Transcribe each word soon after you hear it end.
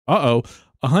Uh-oh.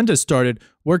 A hunt has started.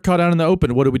 We're caught out in the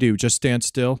open. What do? Just stand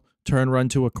still, turn, run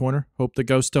to a corner, hope the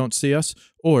ghosts don't see us?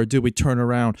 Or do we turn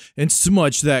around and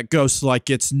smudge that ghost like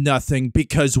it's nothing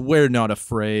because we're not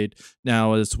afraid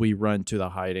now as we run to the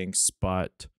hiding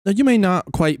spot? Now, you may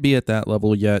not quite be at that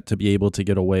level yet to be able to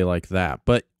get away like that,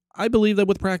 but I believe that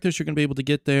with practice, you're going to be able to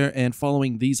get there, and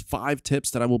following these 5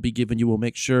 tips that I will be giving you will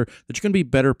make sure that you're going to be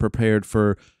better prepared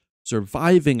for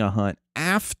surviving a hunt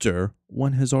after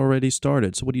one has already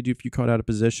started. So what do you do if you caught out of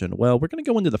position? Well, we're going to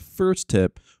go into the first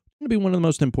tip. It's going to be one of the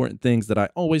most important things that I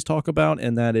always talk about,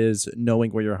 and that is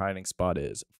knowing where your hiding spot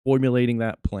is, formulating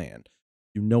that plan.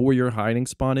 You know where your hiding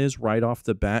spot is right off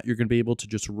the bat. You're going to be able to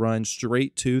just run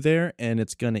straight to there, and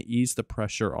it's going to ease the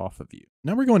pressure off of you.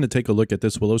 Now we're going to take a look at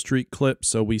this Willow Street clip.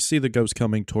 So we see the ghost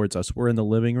coming towards us. We're in the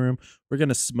living room. We're going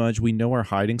to smudge. We know our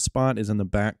hiding spot is in the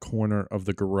back corner of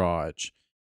the garage.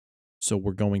 So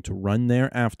we're going to run there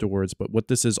afterwards. But what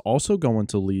this is also going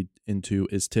to lead into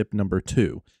is tip number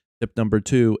 2. Tip number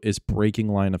 2 is breaking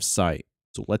line of sight.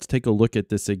 So let's take a look at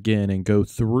this again and go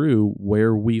through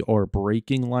where we are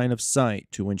breaking line of sight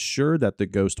to ensure that the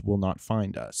ghost will not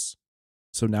find us.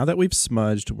 So now that we've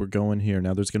smudged, we're going here.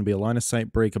 Now there's going to be a line of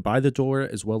sight break by the door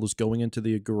as well as going into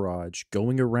the garage,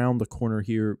 going around the corner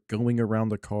here, going around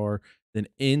the car, then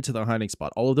into the hiding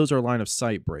spot. All of those are line of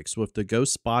sight breaks. So if the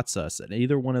ghost spots us at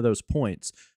either one of those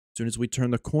points, as soon as we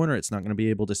turn the corner, it's not going to be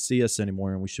able to see us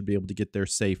anymore, and we should be able to get there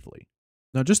safely.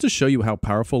 Now, just to show you how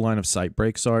powerful line of sight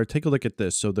breaks are, take a look at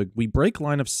this. So we break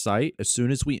line of sight as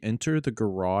soon as we enter the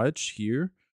garage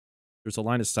here. There's a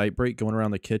line of sight break going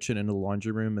around the kitchen into the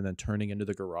laundry room and then turning into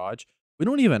the garage. We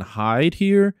don't even hide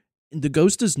here. And the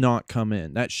ghost does not come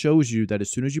in. That shows you that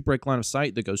as soon as you break line of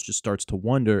sight, the ghost just starts to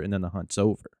wander and then the hunt's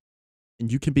over.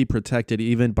 And you can be protected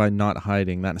even by not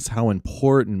hiding. That is how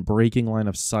important breaking line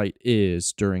of sight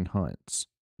is during hunts.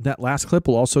 That last clip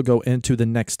will also go into the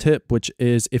next tip, which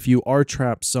is if you are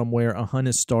trapped somewhere, a hunt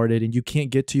has started, and you can't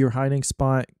get to your hiding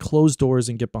spot, close doors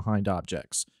and get behind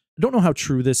objects. I don't know how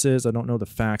true this is. I don't know the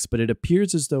facts, but it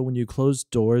appears as though when you close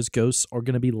doors, ghosts are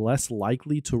going to be less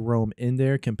likely to roam in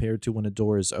there compared to when a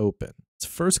door is open. This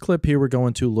first clip here we're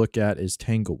going to look at is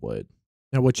Tanglewood.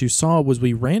 Now, what you saw was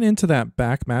we ran into that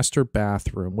back master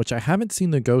bathroom, which I haven't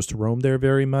seen the ghost roam there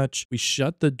very much. We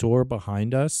shut the door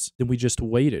behind us, then we just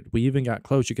waited. We even got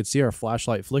close. You could see our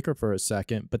flashlight flicker for a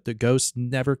second, but the ghost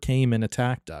never came and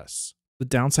attacked us. The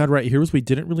downside right here was we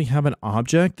didn't really have an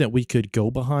object that we could go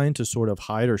behind to sort of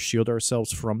hide or shield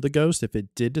ourselves from the ghost if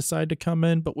it did decide to come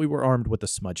in, but we were armed with a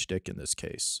smudge stick in this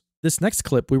case. This next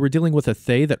clip, we were dealing with a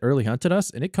Thay that early hunted us,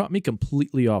 and it caught me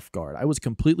completely off guard. I was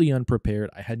completely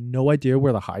unprepared. I had no idea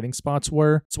where the hiding spots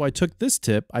were. So I took this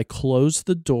tip, I closed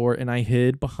the door, and I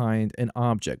hid behind an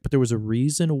object. But there was a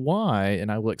reason why,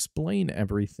 and I will explain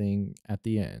everything at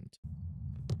the end.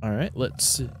 All right, let's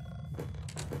see.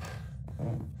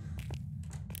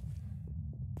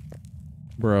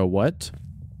 Bro, what?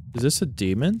 Is this a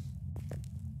demon?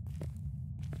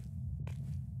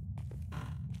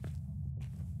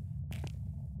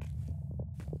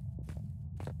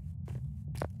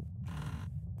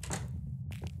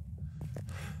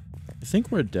 I think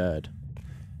we're dead.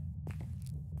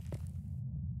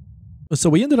 So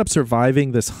we ended up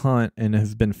surviving this hunt and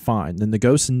have been fine. And the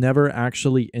ghost never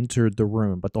actually entered the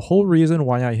room. But the whole reason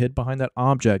why I hid behind that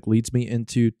object leads me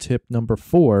into tip number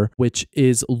 4, which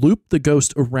is loop the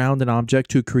ghost around an object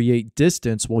to create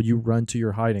distance while you run to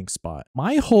your hiding spot.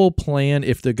 My whole plan,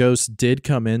 if the ghost did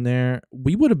come in there,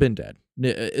 we would have been dead.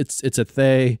 It's a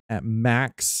Thay at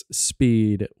max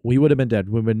speed. We would have been dead.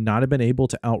 We would not have been able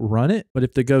to outrun it. But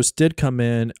if the ghost did come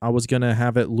in, I was going to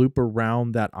have it loop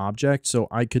around that object so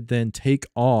I could then take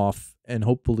off and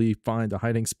hopefully find a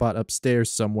hiding spot upstairs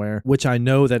somewhere, which I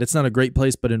know that it's not a great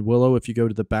place, but in Willow, if you go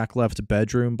to the back left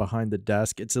bedroom behind the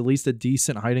desk, it's at least a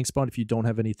decent hiding spot if you don't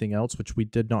have anything else, which we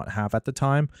did not have at the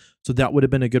time. So that would have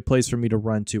been a good place for me to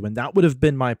run to. And that would have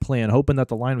been my plan, hoping that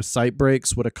the line of sight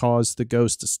breaks would have caused the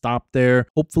ghost to stop there.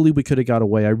 Hopefully we could have got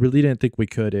away. I really didn't think we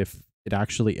could if it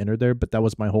actually entered there, but that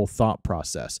was my whole thought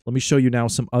process. Let me show you now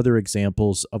some other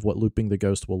examples of what looping the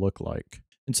ghost will look like.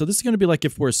 And so this is going to be like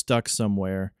if we're stuck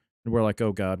somewhere and we're like,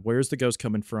 oh God, where's the ghost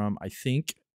coming from? I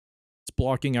think it's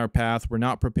blocking our path. We're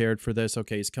not prepared for this.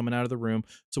 Okay, he's coming out of the room.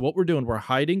 So what we're doing, we're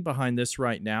hiding behind this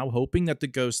right now, hoping that the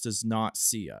ghost does not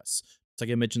see us. It's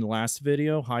like I mentioned in the last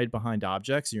video, hide behind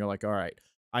objects. And you're like, all right,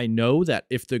 I know that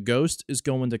if the ghost is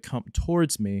going to come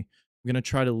towards me, I'm going to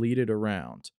try to lead it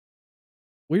around.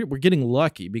 We're getting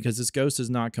lucky because this ghost is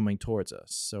not coming towards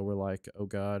us. So we're like, oh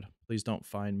God, please don't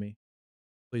find me.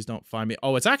 Please don't find me.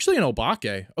 Oh, it's actually an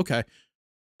obake. Okay.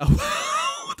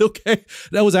 Oh, okay.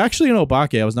 That was actually an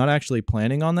obake. I was not actually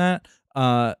planning on that.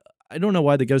 I don't know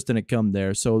why the ghost didn't come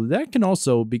there. So that can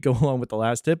also go along with the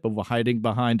last tip of hiding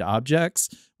behind objects.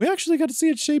 We actually got to see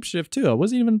it shapeshift too. I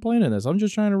wasn't even planning this. I'm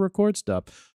just trying to record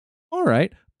stuff. All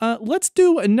right. Let's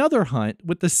do another hunt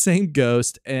with the same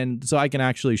ghost, and so I can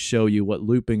actually show you what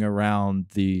looping around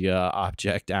the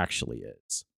object actually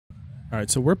is. All right,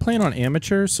 so we're playing on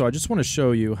amateur, so I just want to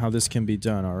show you how this can be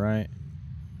done, all right?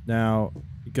 Now,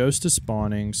 the ghost is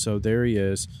spawning, so there he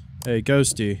is. Hey,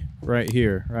 Ghosty, right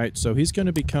here, right? So he's going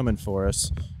to be coming for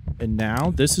us. And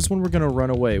now, this is when we're going to run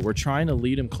away. We're trying to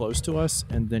lead him close to us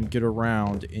and then get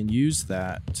around and use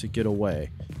that to get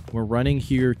away. We're running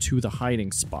here to the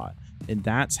hiding spot. And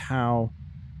that's how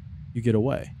you get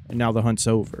away. And now the hunt's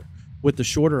over. With the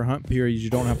shorter hunt period, you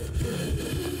don't have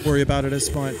to worry about it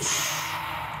as much.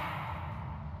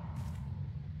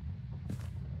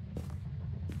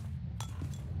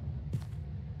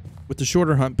 With the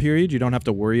shorter hunt period, you don't have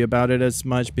to worry about it as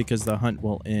much because the hunt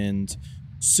will end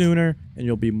sooner and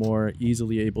you'll be more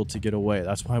easily able to get away.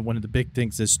 That's why one of the big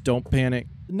things is don't panic.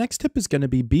 The next tip is going to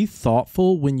be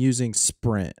thoughtful when using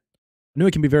sprint. I know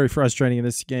it can be very frustrating in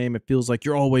this game. It feels like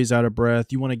you're always out of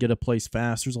breath. You want to get a place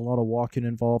fast. There's a lot of walking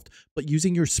involved. But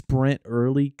using your sprint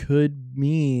early could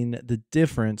mean the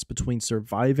difference between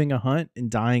surviving a hunt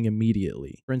and dying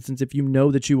immediately. For instance, if you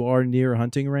know that you are near a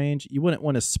hunting range, you wouldn't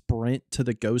want to sprint to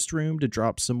the ghost room to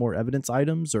drop some more evidence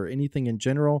items or anything in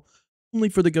general, only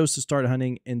for the ghost to start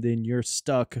hunting and then you're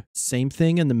stuck. Same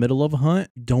thing in the middle of a hunt.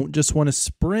 Don't just want to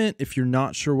sprint if you're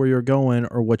not sure where you're going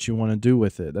or what you want to do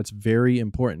with it. That's very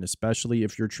important, especially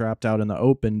if you're trapped out in the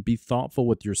open. Be thoughtful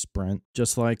with your sprint.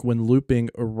 Just like when looping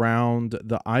around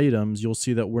the items, you'll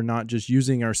see that we're not just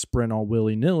using our sprint all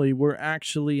willy-nilly. We're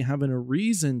actually having a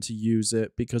reason to use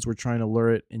it because we're trying to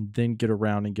lure it and then get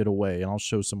around and get away. And I'll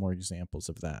show some more examples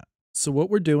of that. So what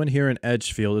we're doing here in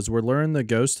Edgefield is we're luring the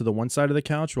ghost to the one side of the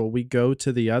couch while we go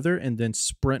to the other and then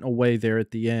sprint away there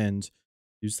at the end.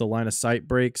 Use the line of sight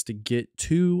breaks to get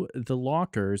to the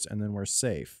lockers and then we're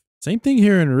safe. Same thing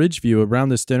here in Ridgeview around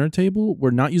this dinner table. We're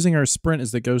not using our sprint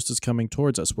as the ghost is coming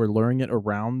towards us. We're luring it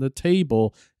around the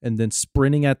table and then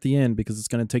sprinting at the end because it's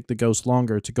going to take the ghost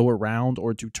longer to go around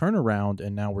or to turn around,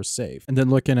 and now we're safe. And then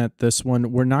looking at this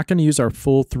one, we're not going to use our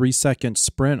full 3-second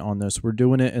sprint on this. We're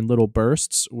doing it in little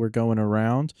bursts. We're going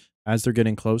around. As they're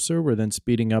getting closer, we're then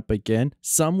speeding up again.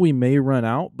 Some we may run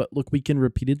out, but look, we can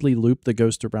repeatedly loop the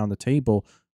ghost around the table,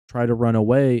 try to run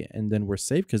away, and then we're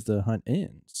safe because the hunt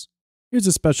ends. Here's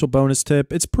a special bonus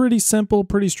tip. It's pretty simple,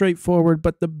 pretty straightforward,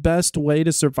 but the best way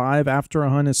to survive after a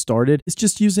hunt has started is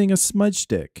just using a smudge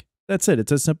stick. That's it.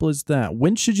 It's as simple as that.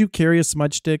 When should you carry a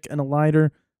smudge stick and a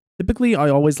lighter? Typically, I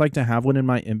always like to have one in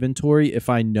my inventory if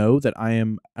I know that I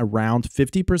am around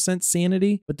 50%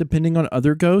 sanity, but depending on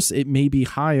other ghosts, it may be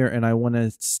higher and I want to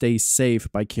stay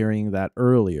safe by carrying that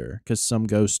earlier because some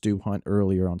ghosts do hunt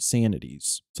earlier on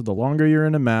sanities. So the longer you're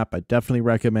in a map, I definitely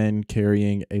recommend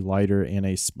carrying a lighter and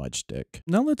a smudge stick.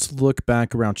 Now let's look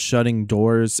back around shutting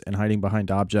doors and hiding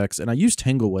behind objects, and I used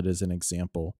Tanglewood as an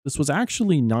example. This was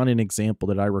actually not an example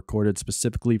that I recorded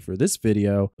specifically for this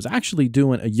video. I was actually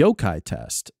doing a yokai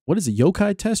test. What is a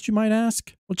yokai test, you might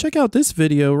ask? Well, check out this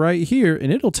video right here,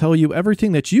 and it'll tell you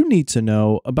everything that you need to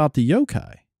know about the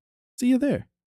yokai. See you there.